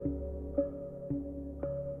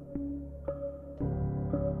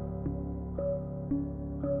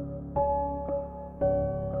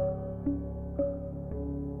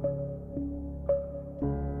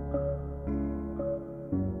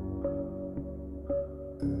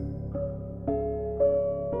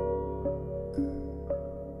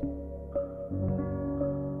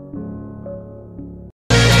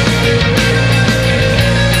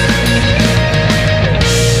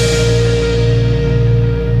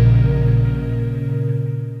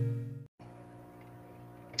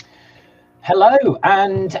Hello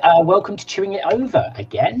and welcome to Chewing It Over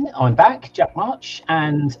again. I'm back, Jack March,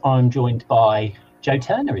 and I'm joined by Jo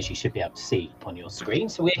Turner, as you should be able to see on your screen.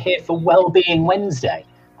 So we're here for Wellbeing Wednesday,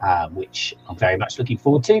 which I'm very much looking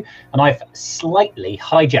forward to. And I've slightly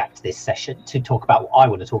hijacked this session to talk about what I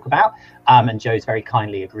want to talk about. And Jo's very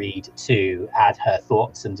kindly agreed to add her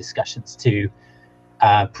thoughts and discussions to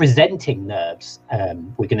presenting nerves.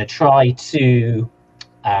 We're going to try to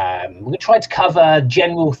cover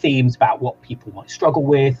general themes about what people might struggle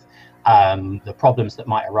with, the problems that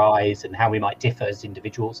might arise and how we might differ as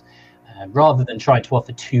individuals, rather than trying to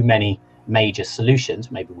offer too many major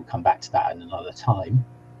solutions. Maybe we'll come back to that in another time.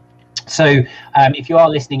 So if you are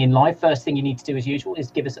listening in live, first thing you need to do as usual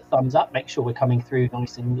is give us a thumbs up, make sure we're coming through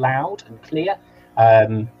nice and loud and clear.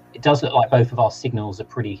 It does look like both of our signals are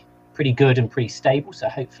pretty good and pretty stable, so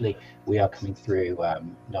hopefully we are coming through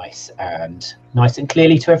nice and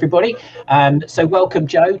clearly to everybody. So welcome,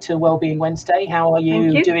 Jo, to Wellbeing Wednesday. How are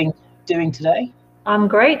you doing today? I'm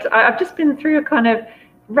great. I've just been through a kind of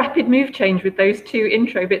rapid move change with those two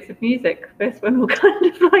intro bits of music. First one was kind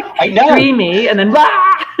of like dreamy, and then rah!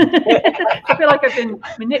 I feel like I've been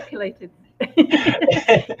manipulated.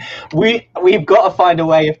 We've got to find a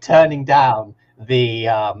way of turning down the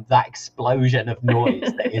that explosion of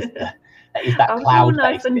noise that is that cloud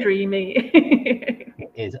nice and dreamy. It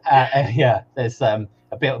is yeah, there's a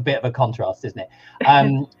bit of a contrast, isn't it?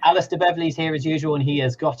 Alistair Beverley's here as usual, and he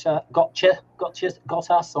has got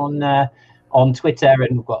us on Twitter,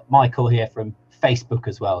 and we've got Michael here from Facebook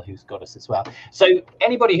as well, who's got us as well. So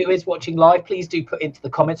anybody who is watching live, please do put into the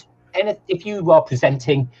comments, and if you are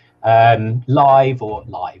presenting live,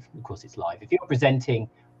 of course it's live, if you're presenting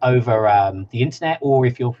over the internet, or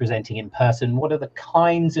if you're presenting in person, what are the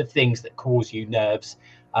kinds of things that cause you nerves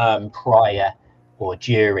prior or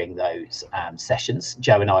during those sessions?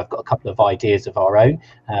 Jo and I have got a couple of ideas of our own.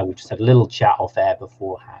 We've just had a little chat off air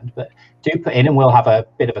beforehand, but do put in and we'll have a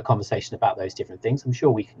bit of a conversation about those different things. I'm sure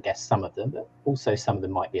we can guess some of them, but also some of them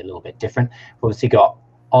might be a little bit different. We've obviously got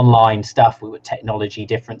online stuff with technology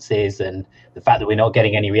differences and the fact that we're not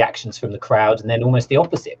getting any reactions from the crowd, and then almost the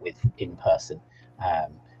opposite with in person.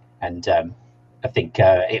 I think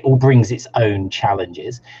it all brings its own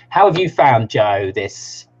challenges. How have you found, Jo,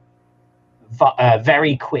 this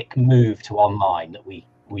very quick move to online that we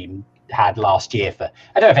had last year? For,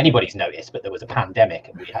 I don't know if anybody's noticed, but there was a pandemic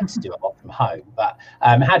and we had to do a lot from home. But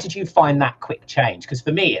how did you find that quick change? Because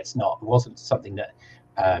for me, it wasn't something that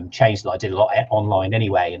changed. I did a lot online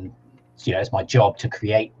anyway, and it's my job to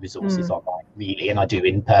create resources online, really, and I do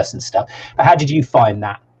in-person stuff. But how did you find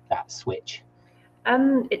that switch? I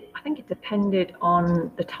think it depended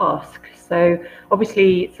on the task. So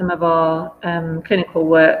obviously some of our clinical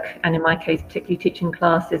work, and in my case particularly teaching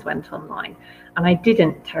classes, went online, and I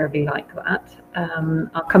didn't terribly like that.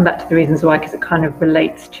 I'll come back to the reasons why, because it kind of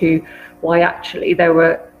relates to why actually there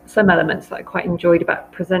were some elements that I quite enjoyed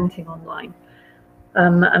about presenting online.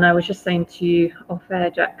 And I was just saying to you off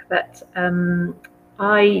air, Jack, that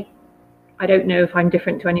I don't know if I'm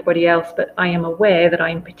different to anybody else, but I am aware that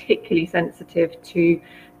I'm particularly sensitive to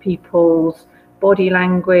people's body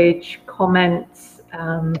language, comments,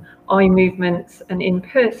 eye movements, and in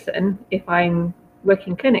person, if I'm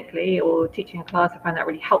working clinically or teaching a class, I find that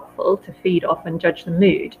really helpful to feed off and judge the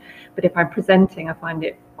mood. But if I'm presenting, I find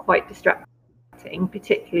it quite distracting,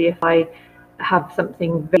 particularly if I have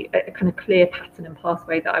something a kind of clear pattern and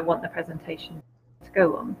pathway that I want the presentation to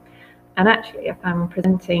go on. And actually, if I'm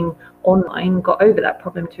presenting online, got over that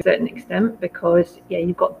problem to a certain extent, because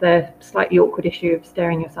you've got the slightly awkward issue of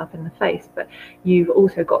staring yourself in the face, but you've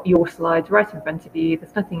also got your slides right in front of you.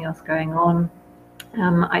 There's nothing else going on.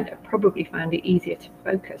 I probably found it easier to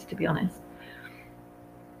focus, to be honest.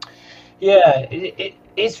 Yeah,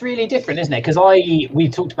 it's really different, isn't it? Because we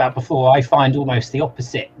talked about before, I find almost the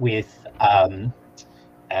opposite with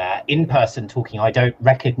in-person talking. I don't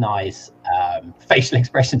recognize facial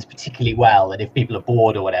expressions particularly well, and if people are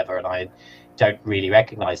bored or whatever, and I don't really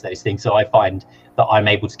recognize those things, so I find that I'm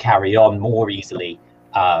able to carry on more easily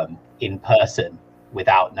in person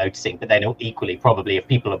without noticing. But then equally, probably if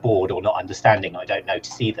people are bored or not understanding, I don't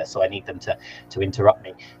notice either, so I need them to interrupt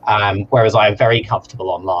me, whereas I am very comfortable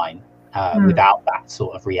online without that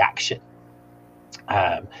sort of reaction,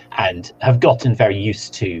 and have gotten very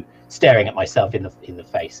used to staring at myself in the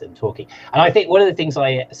face and talking. And I think one of the things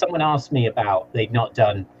someone asked me about, they'd not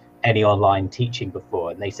done any online teaching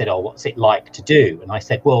before, and they said, oh, what's it like to do? And I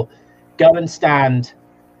said, well, go and stand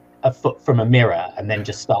a foot from a mirror and then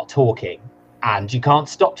just start talking, and you can't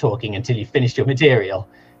stop talking until you've finished your material,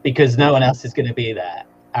 because no one else is going to be there.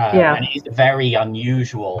 And it's a very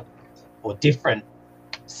unusual or different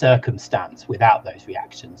circumstance without those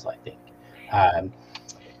reactions, I think.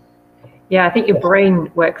 Yeah, I think your brain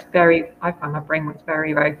works I find my brain works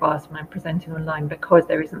very, very fast when I'm presenting online, because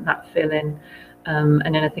there isn't that fill-in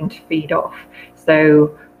and anything to feed off.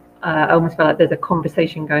 So I almost feel like there's a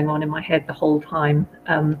conversation going on in my head the whole time,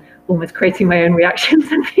 almost creating my own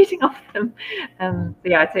reactions and feeding off them. So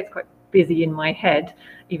yeah, I'd say it's quite busy in my head,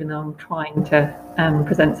 even though I'm trying to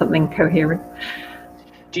present something coherent.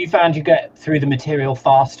 Do you find you get through the material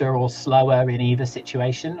faster or slower in either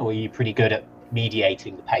situation, or are you pretty good at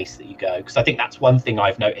mediating the pace that you go? Because I think that's one thing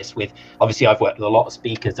I've noticed with, obviously I've worked with a lot of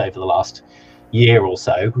speakers over the last year or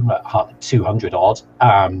so, 200 odd,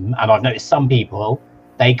 and I've noticed some people,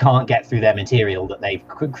 they can't get through their material that they've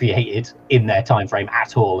created in their time frame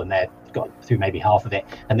at all, and they've got through maybe half of it,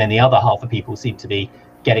 and then the other half of people seem to be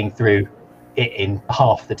getting through it in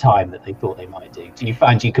half the time that they thought they might do. Do you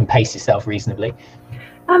find you can pace yourself reasonably?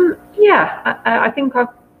 Yeah, I think I've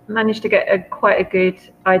managed to get quite a good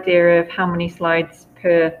idea of how many slides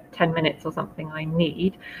per 10 minutes or something I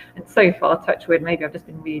need, and so far, touch wood, maybe I've just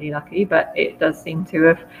been really lucky, but it does seem to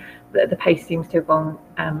have, the pace seems to have gone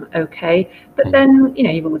okay. But then, you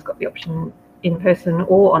know, you've always got the option in person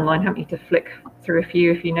or online, haven't you, to flick through a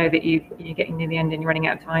few if you know that you're getting near the end and you're running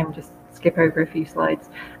out of time, just skip over a few slides.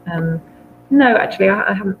 No, actually,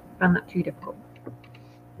 I haven't found that too difficult.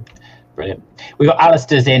 Brilliant. We've got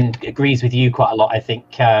Alistair's in, agrees with you quite a lot. I think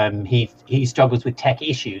he struggles with tech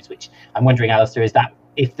issues, which I'm wondering, Alistair, is that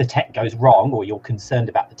if the tech goes wrong, or you're concerned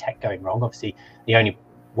about the tech going wrong? Obviously,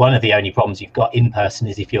 one of the only problems you've got in person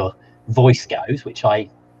is if your voice goes, which I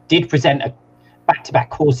did present back-to-back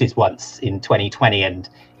courses once in 2020, and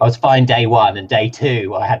I was fine day one, and day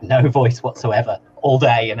two I had no voice whatsoever all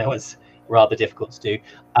day, and it was rather difficult to do.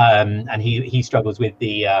 And he struggles with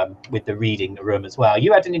the reading the room as well.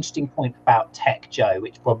 You had an interesting point about tech, Joe,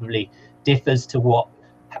 which probably differs to what,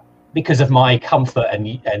 because of my comfort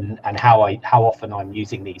and how often I'm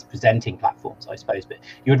using these presenting platforms, I suppose, but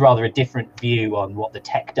you would rather a different view on what the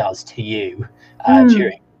tech does to you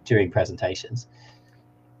during presentations.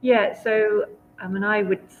 Yeah, so I mean, I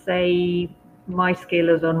would say my skill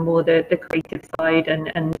is on more the creative side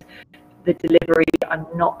and the delivery.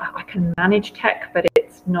 I can manage tech, but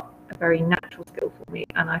it's not a very natural skill for me,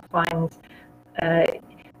 and I find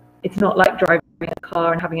it's not like driving a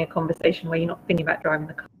car and having a conversation where you're not thinking about driving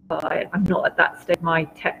the car. I'm not at that stage of my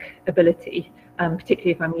tech ability,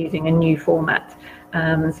 particularly if I'm using a new format.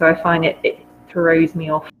 So I find it throws me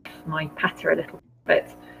off my patter a little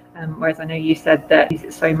bit. Whereas I know you said that you use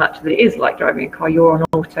it so much that it is like driving a car, you're on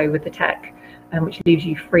auto with the tech, which leaves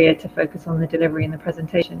you freer to focus on the delivery and the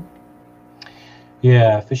presentation.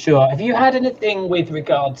 Yeah, for sure. Have you had anything with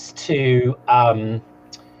regards to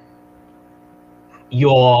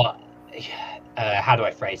your, how do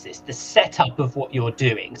I phrase this, the setup of what you're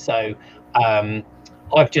doing? So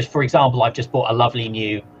for example, I've just bought a lovely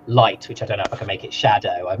new light, which I don't know if I can make it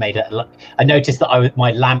shadow. I noticed that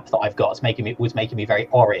my lamp that I've got was making me very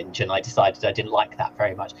orange, and I decided I didn't like that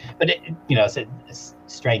very much. But it's a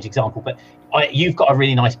strange example, but you've got a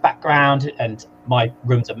really nice background, and my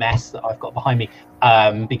room's a mess that I've got behind me,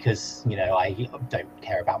 because I don't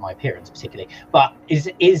care about my appearance particularly. But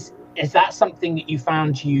is that something that you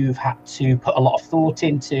found you've had to put a lot of thought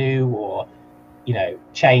into, or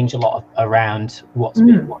change a lot around what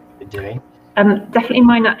you've been doing? Definitely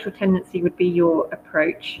my natural tendency would be your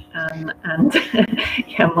approach, and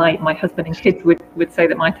yeah, my husband and kids would say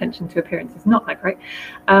that my attention to appearance is not that great,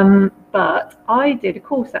 but I did a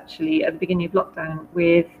course actually at the beginning of lockdown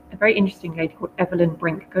with a very interesting lady called Evelyn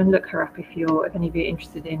Brink. Go and look her up if any of you are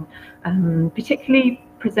interested in particularly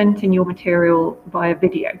presenting your material via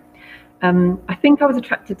video. I think I was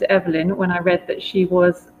attracted to Evelyn when I read that she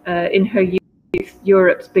was in her youth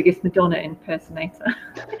Europe's biggest Madonna impersonator.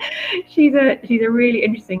 She's a really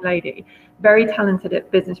interesting lady, very talented at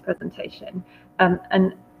business presentation,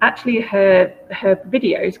 and actually her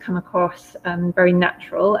videos come across very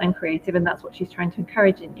natural and creative, and that's what she's trying to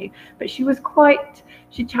encourage in you. But she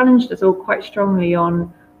challenged us all quite strongly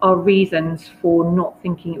on our reasons for not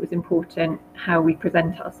thinking it was important how we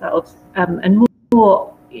present ourselves, and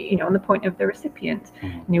more on the point of the recipient.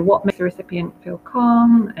 What makes the recipient feel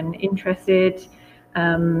calm and interested?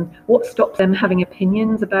 What stops them having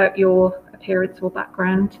opinions about your appearance or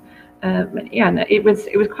background? It was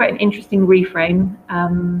quite an interesting reframe.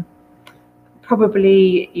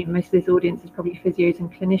 Probably most of this audience is probably physios and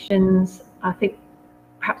clinicians. I think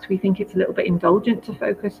perhaps we think it's a little bit indulgent to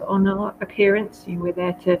focus on our appearance. We're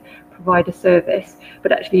there to provide a service,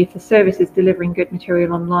 but actually if the service is delivering good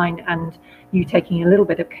material online and you taking a little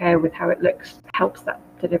bit of care with how it looks helps that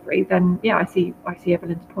delivery, then yeah, I see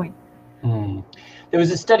Evelyn's point. There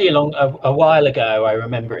was a study a while ago, I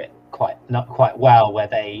remember it not quite well, where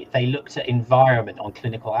they looked at environment on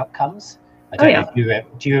clinical outcomes. I don't know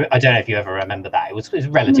if you ever remember that. It was a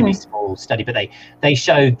relatively small study, but they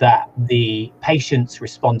showed that the patients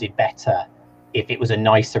responded better if it was a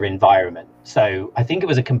nicer environment. So I think it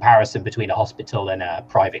was a comparison between a hospital and a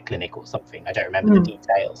private clinic or something. I don't remember the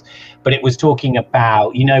details, but it was talking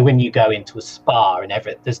about, you know, when you go into a spa and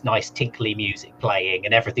there's nice tinkly music playing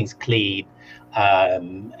and everything's clean,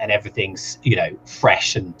 and everything's, you know,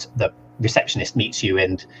 fresh, and the receptionist meets you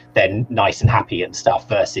and they're nice and happy and stuff,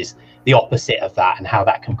 versus the opposite of that, and how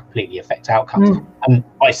that can completely affect outcomes. And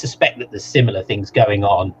I suspect that there's similar things going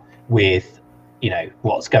on with, you know,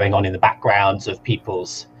 what's going on in the backgrounds of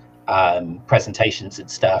people's presentations and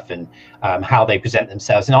stuff, and how they present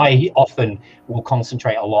themselves. And I often will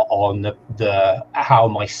concentrate a lot on the how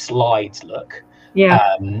my slides look.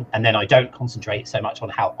 And then I don't concentrate so much on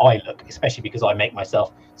how I look, especially because I make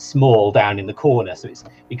myself small down in the corner. So it's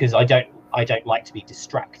because I don't like to be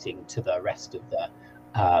distracting to the rest of the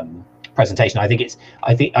presentation. I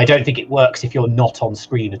don't think it works if you're not on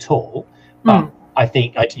screen at all, but I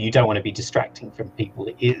think you don't want to be distracting from people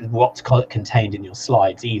what's contained in your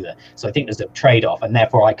slides either. So I think there's a trade-off, and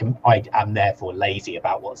therefore I am therefore lazy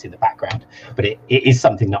about what's in the background. But it is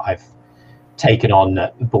something that I've taken on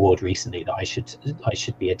board recently, that I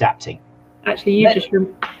should be adapting. Actually,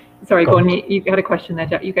 sorry, go on. You had a question there,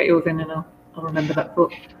 Jack. You get yours in, and I'll remember that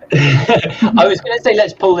thought. I was going to say,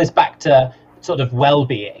 let's pull this back to sort of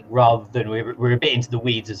well-being, rather than we're a bit into the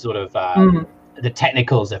weeds of sort of the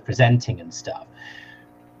technicals of presenting and stuff.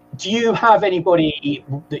 Do you have anybody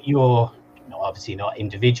that you're, obviously not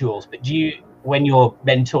individuals, but do you, when you're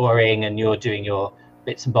mentoring and you're doing your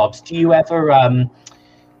bits and bobs, do you ever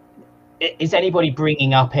is anybody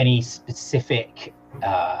bringing up any specific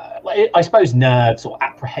I suppose nerves or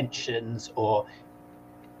apprehensions or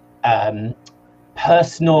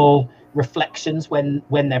personal reflections when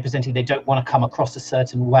they're presenting? They don't want to come across a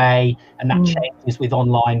certain way, and that changes with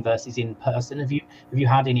online versus in person. Have you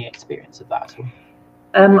had any experience of that?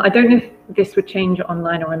 I don't know if this would change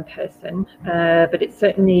online or in person, but it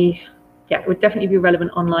certainly, it would definitely be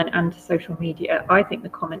relevant online and to social media. I think the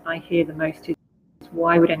comment I hear the most is,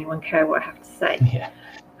 why would anyone care what I have to say?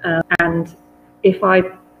 And if I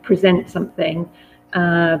present something,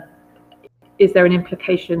 is there an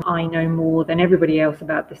implication I know more than everybody else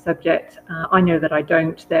about the subject? I know that I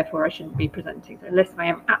don't, therefore I shouldn't be presenting. So unless I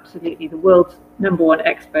am absolutely the world's #1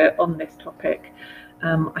 expert on this topic,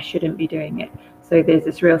 I shouldn't be doing it. So there's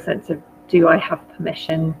this real sense of, do I have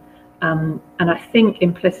permission? And I think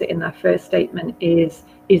implicit in that first statement is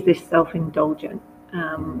this self-indulgent?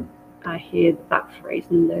 I hear that phrase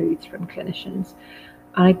loads from clinicians.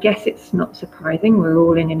 I guess it's not surprising. We're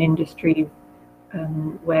all in an industry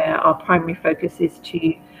where our primary focus is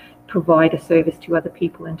to provide a service to other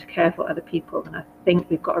people and to care for other people. And I think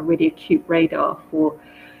we've got a really acute radar for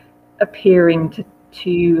appearing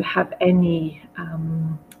to have any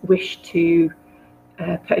wish to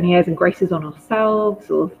put any airs and graces on ourselves,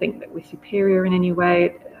 or think that we're superior in any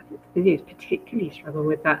way. Physios particularly struggle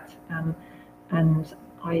with that. And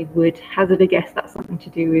I would hazard a guess that's something to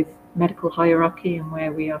do with medical hierarchy and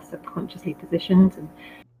where we are subconsciously positioned, and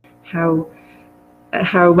how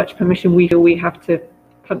much permission we feel we have to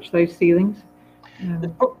punch those ceilings.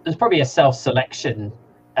 There's probably a self-selection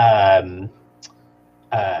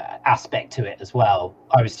aspect to it as well.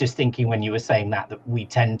 I was just thinking when you were saying that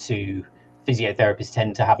physiotherapists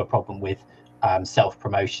tend to have a problem with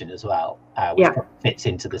self-promotion as well, which fits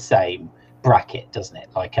into the same bracket, doesn't it?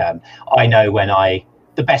 Like I know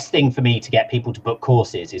the best thing for me to get people to book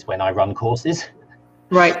courses is when I run courses.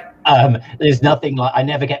 Right. There's nothing like, I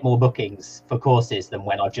never get more bookings for courses than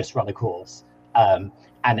when I've just run a course, and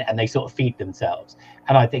they sort of feed themselves.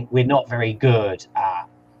 And I think we're not very good at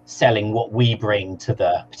selling what we bring to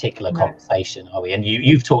the particular conversation, are we? And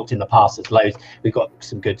you've talked in the past, there's loads, we've got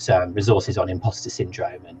some good resources on imposter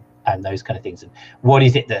syndrome and those kind of things. And what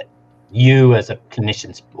is it that you as a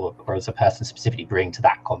clinician or as a person specifically bring to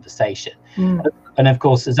that conversation? And of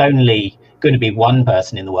course, there's only going to be one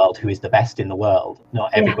person in the world who is the best in the world.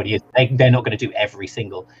 Not everybody is. They're not going to do every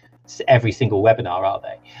single webinar, are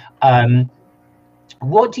they?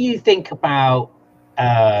 What do you think about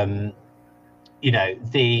the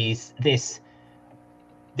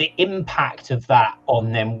impact of that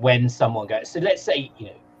on them when someone goes? So let's say,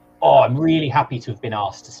 I'm really happy to have been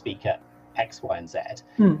asked to speak at X, Y, and Z,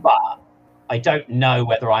 but I don't know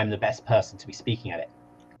whether I'm the best person to be speaking at it.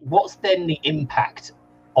 What's then the impact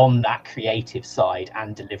on that creative side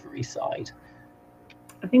and delivery side?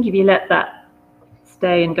 I think if you let that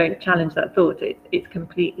stay and don't challenge that thought, it's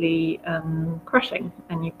completely crushing,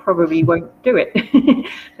 and you probably won't do it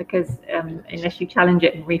because unless you challenge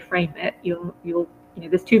it and reframe it, you'll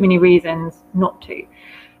there's too many reasons not to.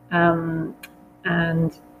 And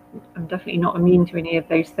I'm definitely not immune to any of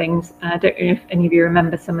those things. I don't know if any of you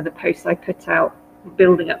remember some of the posts I put out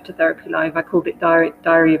building up to Therapy Live. I called it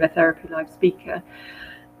Diary of a Therapy Live Speaker.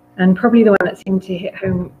 And probably the one that seemed to hit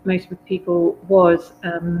home most with people was,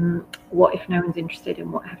 what if no one's interested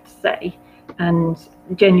in what I have to say? And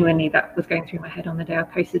genuinely, that was going through my head on the day I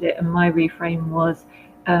posted it. And my reframe was,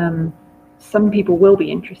 some people will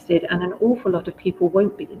be interested and an awful lot of people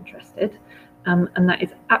won't be interested. And that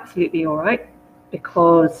is absolutely all right,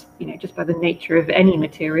 because just by the nature of any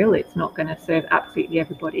material, it's not going to serve absolutely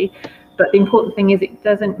everybody. But the important thing is, it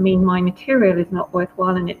doesn't mean my material is not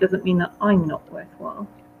worthwhile, and it doesn't mean that I'm not worthwhile.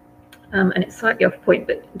 And it's slightly off point,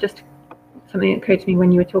 but just something that occurred to me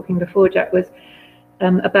when you were talking before, Jack, was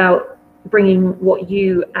about bringing what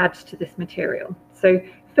you add to this material. So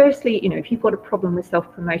firstly, if you've got a problem with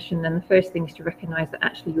self-promotion, then the first thing is to recognize that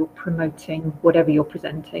actually you're promoting whatever you're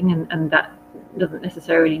presenting, and that doesn't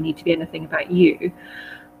necessarily need to be anything about you.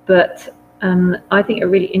 But I think a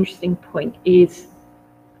really interesting point is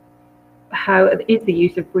the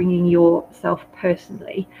use of bringing yourself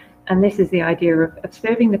personally. And this is the idea of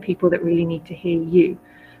serving the people that really need to hear you.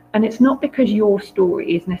 And it's not because your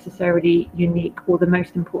story is necessarily unique or the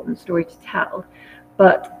most important story to tell,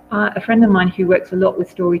 but a friend of mine who works a lot with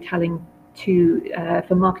storytelling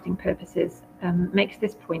for marketing purposes makes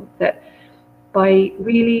this point that by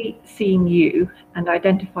really seeing you and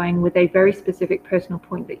identifying with a very specific personal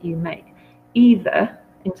point that you make, either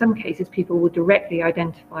in some cases people will directly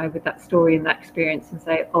identify with that story and that experience and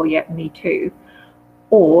say, oh yeah, me too,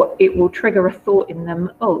 or it will trigger a thought in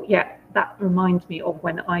them, oh yeah, that reminds me of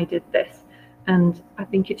when I did this. And I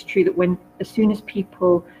think it's true that as soon as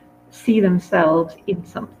people see themselves in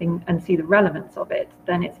something and see the relevance of it,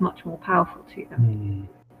 then it's much more powerful to them.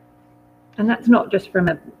 And that's not just from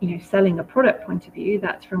selling a product point of view,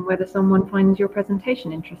 that's from whether someone finds your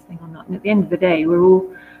presentation interesting or not. And at the end of the day,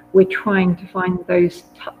 we're trying to find those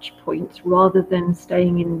touch points rather than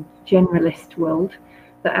staying in generalist world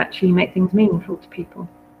that actually make things meaningful to people.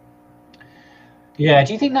 Yeah,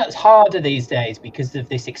 do you think that's harder these days because of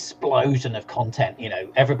this explosion of content?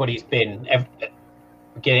 Everybody's been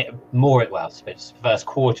getting more at, well, it's first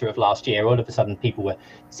quarter of last year, all of a sudden people were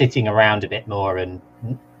sitting around a bit more and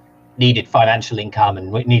needed financial income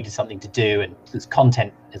and needed something to do, and this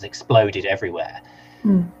content has exploded everywhere.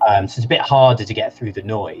 So it's a bit harder to get through the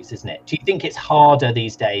noise, isn't it? Do you think it's harder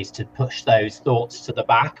these days to push those thoughts to the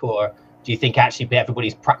back, or do you think actually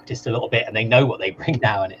everybody's practiced a little bit and they know what they bring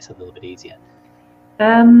now and it's a little bit easier?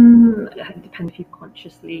 It depends if you've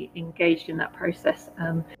consciously engaged in that process.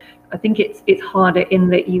 I think it's harder in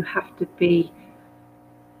that you have to be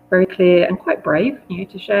very clear and quite brave.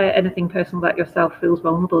 To share anything personal about yourself feels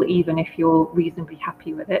vulnerable, even if you're reasonably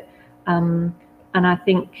happy with it. And I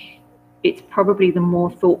think it's probably the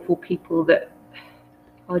more thoughtful people that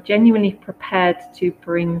are genuinely prepared to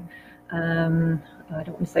bring. I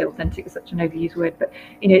don't want to say authentic is such an overused word, but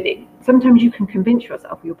sometimes you can convince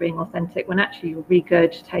yourself you're being authentic when actually you're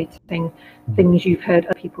regurgitating things you've heard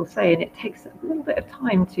other people say, and it takes a little bit of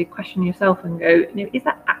time to question yourself and go, is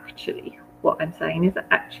that actually what I'm saying? Is that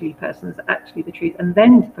actually personal? Is that actually the truth? And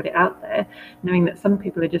then to put it out there, knowing that some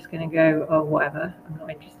people are just going to go, oh, whatever, I'm not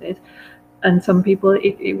interested, and some people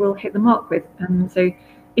it will hit the mark with. So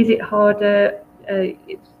is it harder?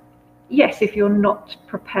 Yes, if you're not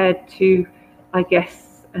prepared to, I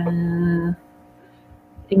guess,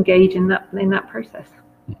 engage in that process.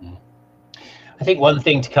 I think one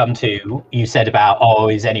thing to come to, you said about, oh,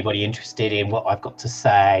 is anybody interested in what I've got to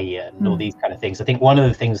say and all these kind of things. I think one of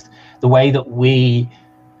the things, the way that we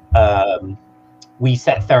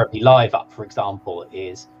set Therapy Live up, for example,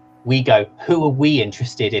 is we go, who are we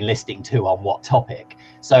interested in listening to on what topic?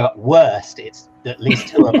 So at worst, it's at least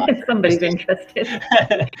two of us. Somebody's interested.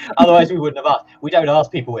 Otherwise, we wouldn't have asked. We don't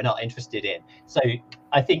ask people we're not interested in. So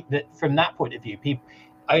I think that from that point of view, people,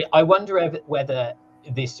 I wonder whether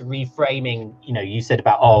this reframing, you said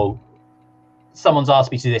about, oh, someone's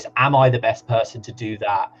asked me to do this. Am I the best person to do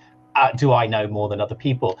that? Do I know more than other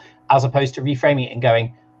people? As opposed to reframing it and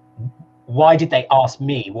going, why did they ask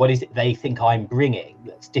me? What is it they think I'm bringing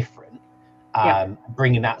that's different?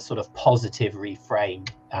 Bringing that sort of positive reframe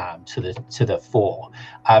to the fore.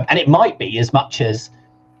 And it might be as much as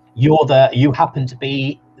you happen to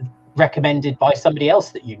be recommended by somebody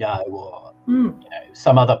else that or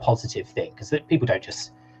some other positive thing, because people don't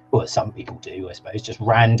just, well, some people do, I suppose, just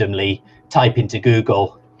randomly type into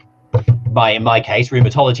Google, in my case,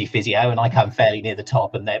 rheumatology physio, and I come fairly near the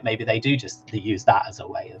top, and maybe they do just use that as a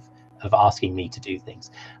way of asking me to do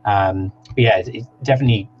things. But yeah, it's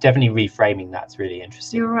definitely reframing that's really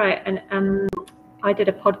interesting. You're right, and I did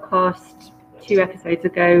a podcast 2 episodes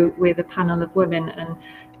ago with a panel of women,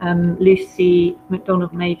 and Lucy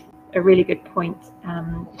McDonald made a really good point.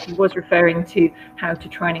 She was referring to how to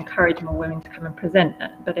try and encourage more women to come and present,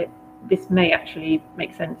 but this may actually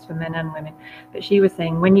make sense for men and women. But she was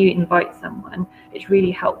saying when you invite someone, it's really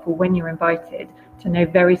helpful when you're invited to know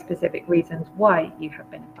very specific reasons why you have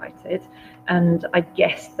been invited. And I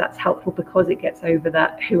guess that's helpful because it gets over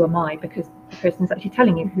that who am I, because the person's actually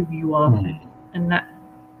telling you who you are. And that,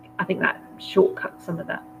 I think that shortcuts some of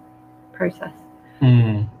that process.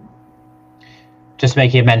 Just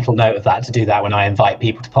making a mental note of that, to do that when I invite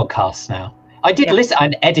people to podcasts now. I did listen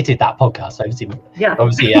and edited that podcast.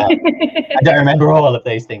 Obviously, I don't remember all of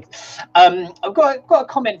those things. I've got a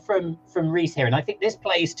comment from Reese here, and I think this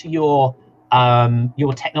plays to your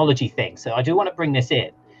technology thing. So I do want to bring this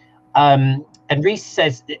in. And Reese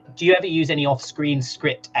says, do you ever use any off-screen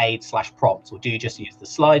script aid / prompts, or do you just use the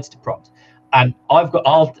slides to prompt? And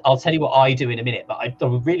I'll tell you what I do in a minute, but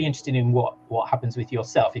I'm really interested in what happens with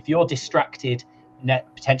yourself. If you're distracted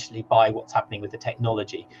potentially by what's happening with the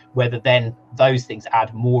technology, whether then those things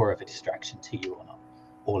add more of a distraction to you or not,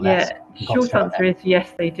 or less. Short answer is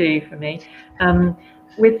yes, they do for me.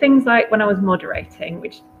 With things like when I was moderating,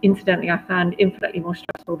 which incidentally I found infinitely more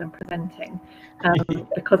stressful than presenting,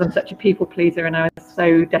 because I'm such a people pleaser and I was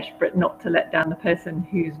so desperate not to let down the person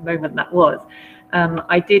whose moment that was.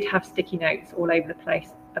 I did have sticky notes all over the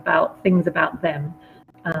place about things about them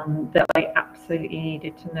that I absolutely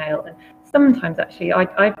needed to nail. And sometimes actually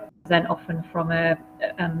I present often from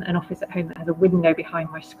an office at home that has a window behind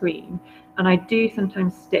my screen, and I do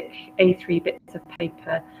sometimes stick A3 bits of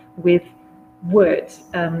paper with words.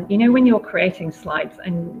 You know, when you're creating slides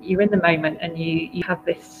and you're in the moment and you have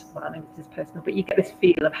this, well, maybe this is personal, but you get this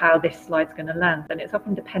feel of how this slide's going to land, and it's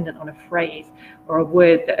often dependent on a phrase or a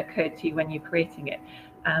word that occurred to you when you're creating it.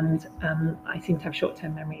 And I seem to have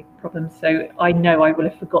short-term memory problems, so I know I will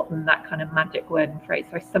have forgotten that kind of magic word and phrase,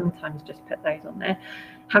 so I sometimes just put those on there.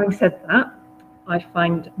 Having said that, I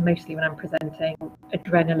find mostly when I'm presenting,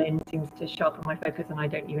 adrenaline seems to sharpen my focus and I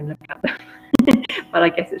don't even look at them. But I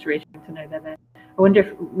guess it's reassuring to know they're there. I wonder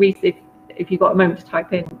if, Reese, if you got a moment to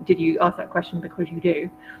type in, did you ask that question because you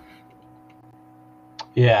do?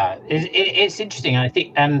 Yeah, it's interesting. I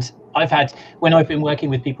think, and I've had, when I've been working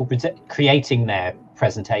with people creating their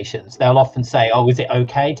presentations, they'll often say, oh, is it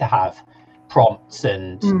okay to have prompts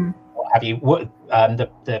and what have you?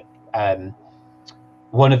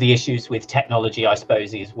 One of the issues with technology, I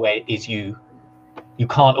suppose, is you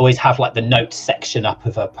can't always have like the notes section up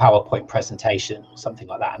of a PowerPoint presentation or something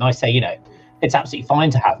like that. And I say, you know, it's absolutely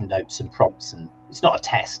fine to have notes and prompts, and it's not a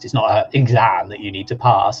test, it's not an exam that you need to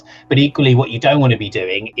pass. But equally, what you don't want to be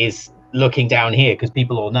doing is looking down here, because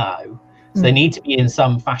people all know. So they need to be in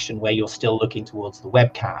some fashion where you're still looking towards the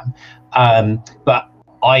webcam. But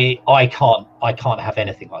I can't have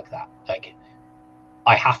anything like that. Like,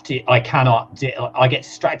 I get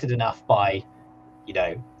distracted enough by, you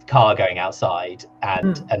know, car going outside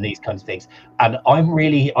and these kinds of things. And I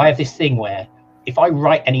have this thing where if I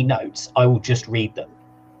write any notes, I will just read them.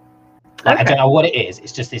 Like, I don't know what it is.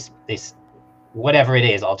 It's just this whatever it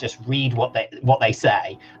is, I'll just read what they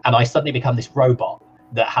say, and I suddenly become this robot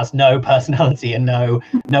that has no personality and no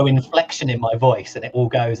inflection in my voice, and it all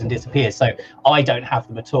goes and disappears. So I don't have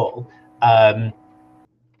them at all. But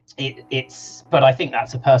I think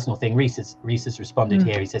that's a personal thing. Reese has responded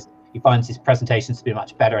here. He says he finds his presentations to be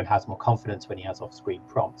much better and has more confidence when he has off-screen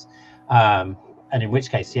prompts. And in which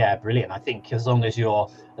case, yeah, brilliant. I think as long as you're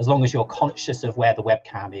conscious of where the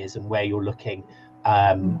webcam is and where you're looking,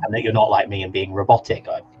 and that you're not like me and being robotic,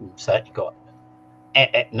 I've certainly got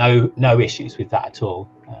no issues with that at all.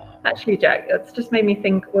 Actually, Jack, that's just made me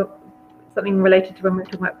think, well, something related to when we're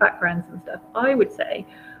talking about backgrounds and stuff. I would say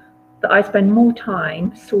that I spend more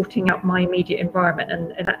time sorting out my immediate environment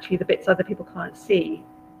and actually the bits other people can't see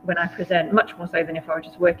when I present, much more so than if I were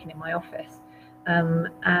just working in my office.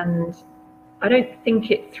 And I don't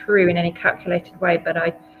think it through in any calculated way, but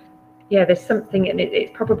there's something, and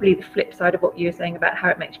it's probably the flip side of what you were saying about how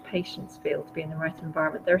it makes patients feel to be in the right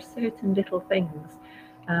environment. There are certain little things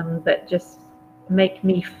that just make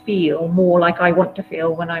me feel more like I want to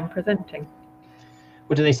feel when I'm presenting.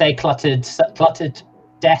 What do they say? Cluttered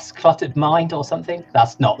desk, cluttered mind, or something?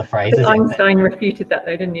 That's not the phrase. Einstein refuted that,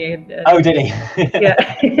 though, didn't you? Oh, did he? Yeah.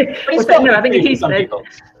 No, I think he said.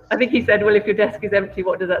 I think he said, well, if your desk is empty,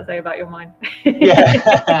 what does that say about your mind?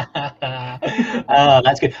 Yeah.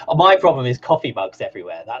 That's good. My problem is coffee mugs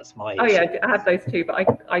everywhere. That's my issue. Oh yeah, I have those too, but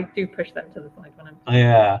I do push them to the side when I'm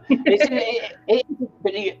yeah.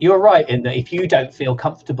 You're right in that if you don't feel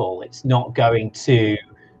comfortable, it's not going to,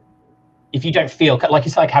 if you don't feel like,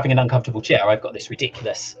 it's like having an uncomfortable chair. I've got this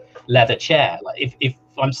ridiculous leather chair. Like if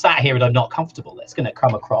I'm sat here and I'm not comfortable, that's going to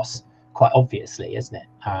come across quite obviously, isn't it?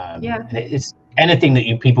 Yeah. And it's anything that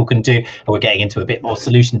people can do, and we're getting into a bit more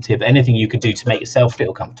solutionative, anything you can do to make yourself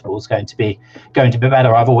feel comfortable is going to be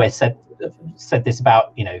better. I've always said this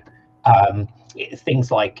about, you know, things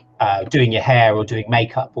like doing your hair or doing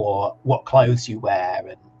makeup or what clothes you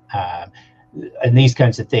wear, and these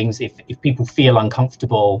kinds of things. If people feel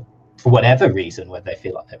uncomfortable for whatever reason, whether they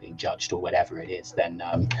feel like they're being judged or whatever it is, then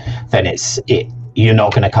you're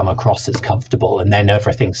not going to come across as comfortable, and then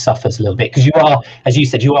everything suffers a little bit, because you are, as you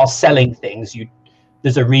said, you are selling things.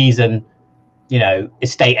 There's a reason, you know,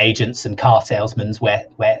 estate agents and car salesmen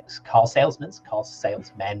car salesmen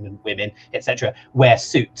and women, etc., wear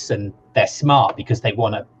suits, and they're smart because they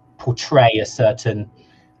want to portray a certain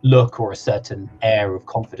look or a certain air of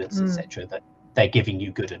confidence, etc., that they're giving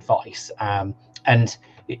you good advice. And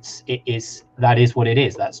that is what it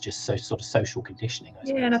is. That's just sort of social conditioning, I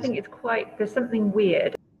suppose. Yeah, and I think there's something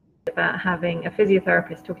weird about having a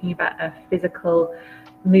physiotherapist talking about a physical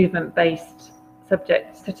movement-based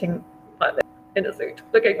subject sitting like this in a suit,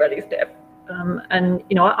 looking really stiff. And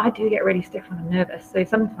you know, I do get really stiff when I'm nervous, so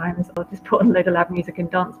sometimes I'll just put on a load of loud music and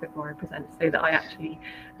dance before I present, so that I actually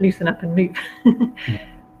loosen up and move.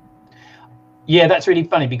 Yeah, that's really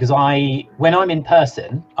funny, because when I'm in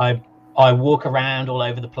person, I walk around all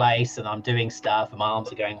over the place and I'm doing stuff and my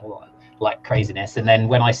arms are going all like craziness. And then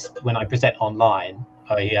when I present online,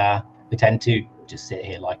 I tend to just sit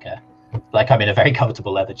here like I'm in a very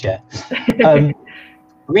comfortable leather chair.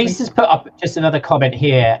 Reese has put up just another comment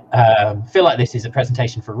here. Feel like this is a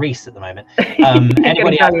presentation for Reese at the moment.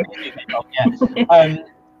 Anybody else? Yeah.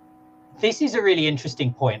 This is a really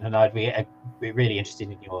interesting point, and I'd be really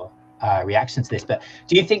interested in your reaction to this. But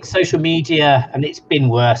do you think social media, and it's been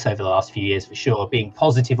worse over the last few years for sure, being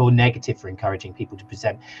positive or negative for encouraging people to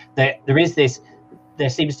present? There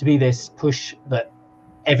seems to be this push that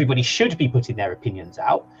everybody should be putting their opinions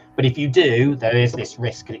out, but if you do, there is this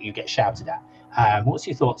risk that you get shouted at. What's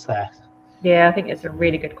your thoughts there? Yeah, I think it's a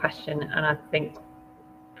really good question, and I think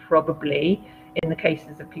probably in the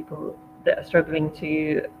cases of people that are struggling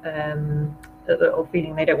to or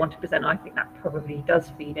feeling they don't want to present, I think that probably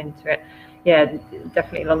does feed into it. Yeah,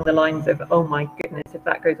 definitely along the lines of, oh my goodness, if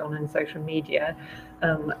that goes on in social media,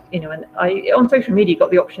 you know, and on social media you've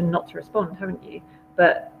got the option not to respond, haven't you?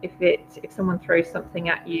 But if someone throws something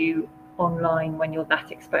at you online when you're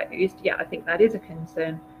that exposed, yeah, I think that is a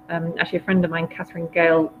concern. Actually, a friend of mine, Catherine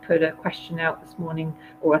Gale, put a question out this morning,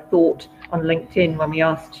 or a thought on LinkedIn when we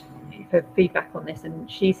asked for feedback on this, and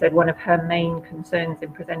she said one of her main concerns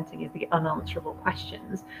in presenting is the unanswerable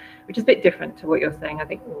questions, which is a bit different to what you're saying. I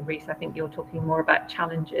think, well, Reese, I think you're talking more about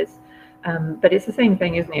challenges, but it's the same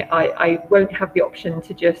thing, isn't it? I won't have the option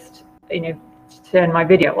to just, you know, turn my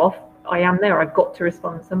video off. I am there, I've got to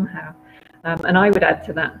respond somehow. And I would add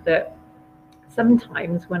to that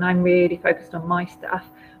sometimes when I'm really focused on my stuff,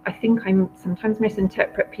 I think I sometimes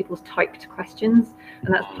misinterpret people's typed questions,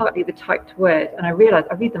 and that's partly the typed word. And I realise,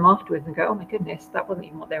 I read them afterwards and go, oh my goodness, that wasn't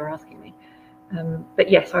even what they were asking me. But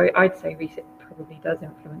yes, I'd say Reese, it probably does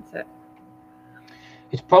influence it.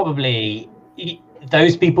 It's probably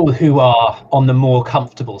those people who are on the more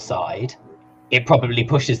comfortable side, it probably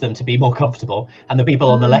pushes them to be more comfortable, and the people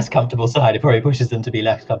on the less comfortable side, it probably pushes them to be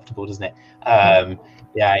less comfortable, doesn't it?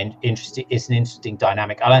 Yeah, interesting. It's an interesting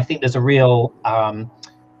dynamic, and I think there's a real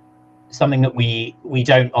something that we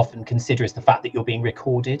don't often consider is the fact that you're being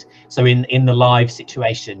recorded. So in the live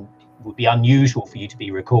situation, it would be unusual for you to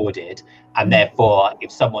be recorded, and therefore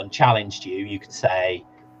if someone challenged you, you could say,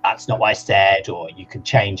 that's not what I said, or you can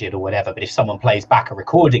change it or whatever. But if someone plays back a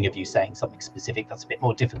recording of you saying something specific, that's a bit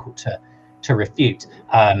more difficult to refute.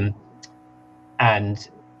 And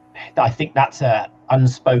I think that's a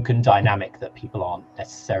unspoken dynamic that people aren't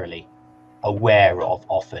necessarily aware of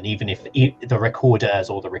often, even if the recorders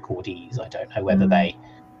or the recordees, I don't know whether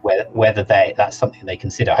they that's something they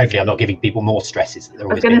consider. Hopefully I'm not giving people more stresses that they're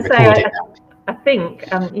always being recorded. I think,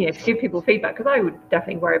 to give people feedback, because I would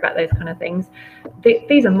definitely worry about those kind of things.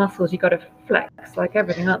 These are muscles you've got to flex, like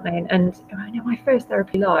everything, aren't they? And I know my first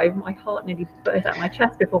therapy live, my heart nearly burst out my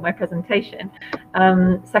chest before my presentation.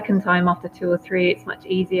 Second time after 2 or 3, it's much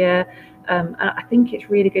easier. And I think it's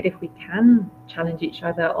really good if we can challenge each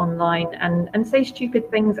other online and say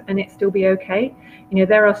stupid things and it still be okay.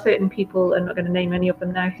 There are certain people, I'm not going to name any of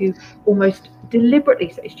them now, who almost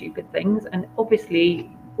deliberately say stupid things and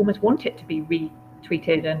obviously almost want it to be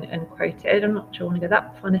retweeted and quoted. I'm not sure I want to go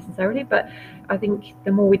that far necessarily, but I think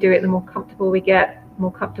the more we do it, the more comfortable we get,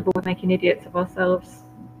 more comfortable with making idiots of ourselves,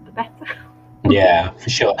 the better. Yeah, for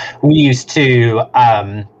sure. We used to,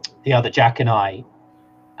 the other Jack and I,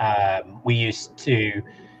 we used to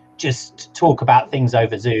just talk about things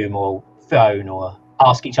over Zoom or phone or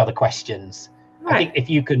ask each other questions. Right. I think if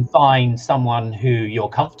you can find someone who you're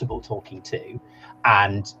comfortable talking to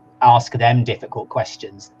and ask them difficult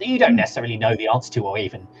questions that you don't necessarily know the answer to or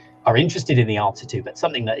even are interested in the answer to, but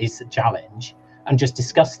something that is a challenge, and just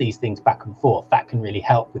discuss these things back and forth, that can really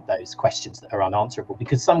help with those questions that are unanswerable,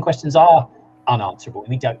 because some questions are unanswerable.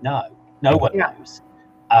 We don't know. No one knows.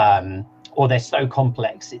 Or they're so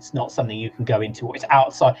complex, it's not something you can go into, or it's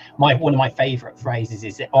outside. One of my favorite phrases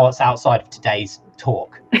is, it's outside of today's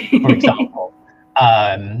talk, for example.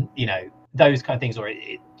 Those kind of things, or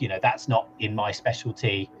that's not in my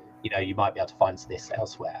specialty. You might be able to find this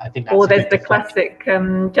elsewhere. I think that's, or there's the classic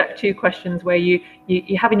Jack 2 questions where you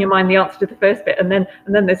have in your mind the answer to the first bit, and then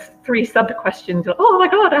there's 3 sub questions. Oh my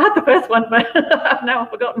god, I had the first one, but now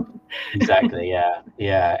I've forgotten. Exactly.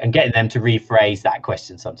 Yeah. And getting them to rephrase that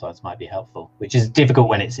question sometimes might be helpful, which is difficult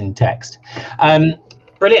when it's in text.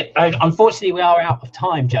 Brilliant. Unfortunately, we are out of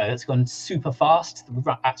time, Joe. It's gone super fast. We've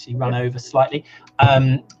actually run over slightly.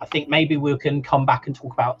 I think maybe we can come back and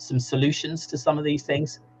talk about some solutions to some of these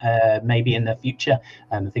things, maybe in the future.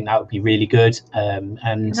 I think that would be really good. And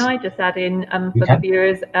can I just add in for the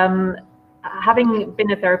viewers, having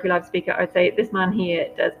been a Therapy Live speaker, I'd say this man here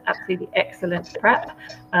does absolutely excellent prep,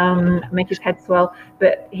 make his head swell,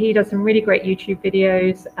 but he does some really great YouTube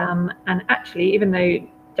videos. And actually, even though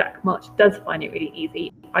Jack March does find it really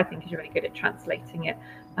easy, I think he's really good at translating it.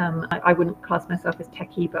 I wouldn't class myself as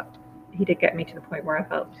techie, but he did get me to the point where I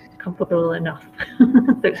felt comfortable enough.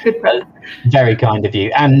 So it's good prep. Very kind of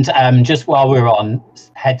you. And just while we're on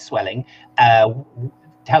head swelling,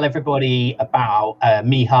 tell everybody about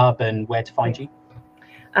MeHub and where to find you.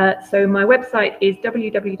 So my website is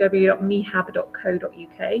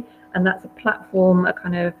www.mehab.co.uk, and that's a platform, a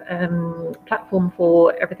kind of platform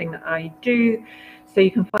for everything that I do. So you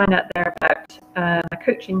can find out there about my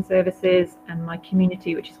coaching services and my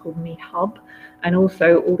community, which is called MeHub, and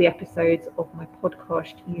also all the episodes of my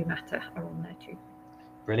podcast, You Matter, are on there too.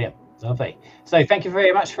 Brilliant. Lovely. So thank you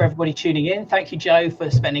very much for everybody tuning in. Thank you, Joe, for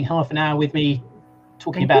spending half an hour with me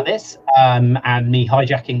talking about this, and me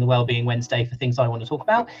hijacking the Wellbeing Wednesday for things I want to talk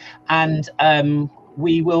about. And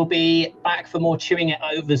we will be back for more Chewing It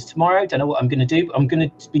Overs tomorrow. Don't know what I'm going to do, but I'm going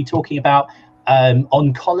to be talking about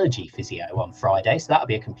oncology physio on Friday, so that'll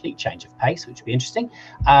be a complete change of pace, which will be interesting.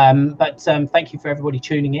 But thank you for everybody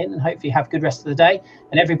tuning in, and hopefully have a good rest of the day.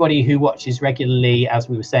 And everybody who watches regularly, as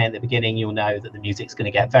we were saying at the beginning, you'll know that the music's going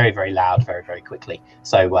to get very, very loud very, very quickly,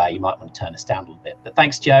 so you might want to turn us down a little bit. But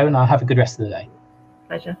thanks, Joe, and I'll have a good rest of the day.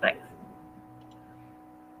 Pleasure. Thanks.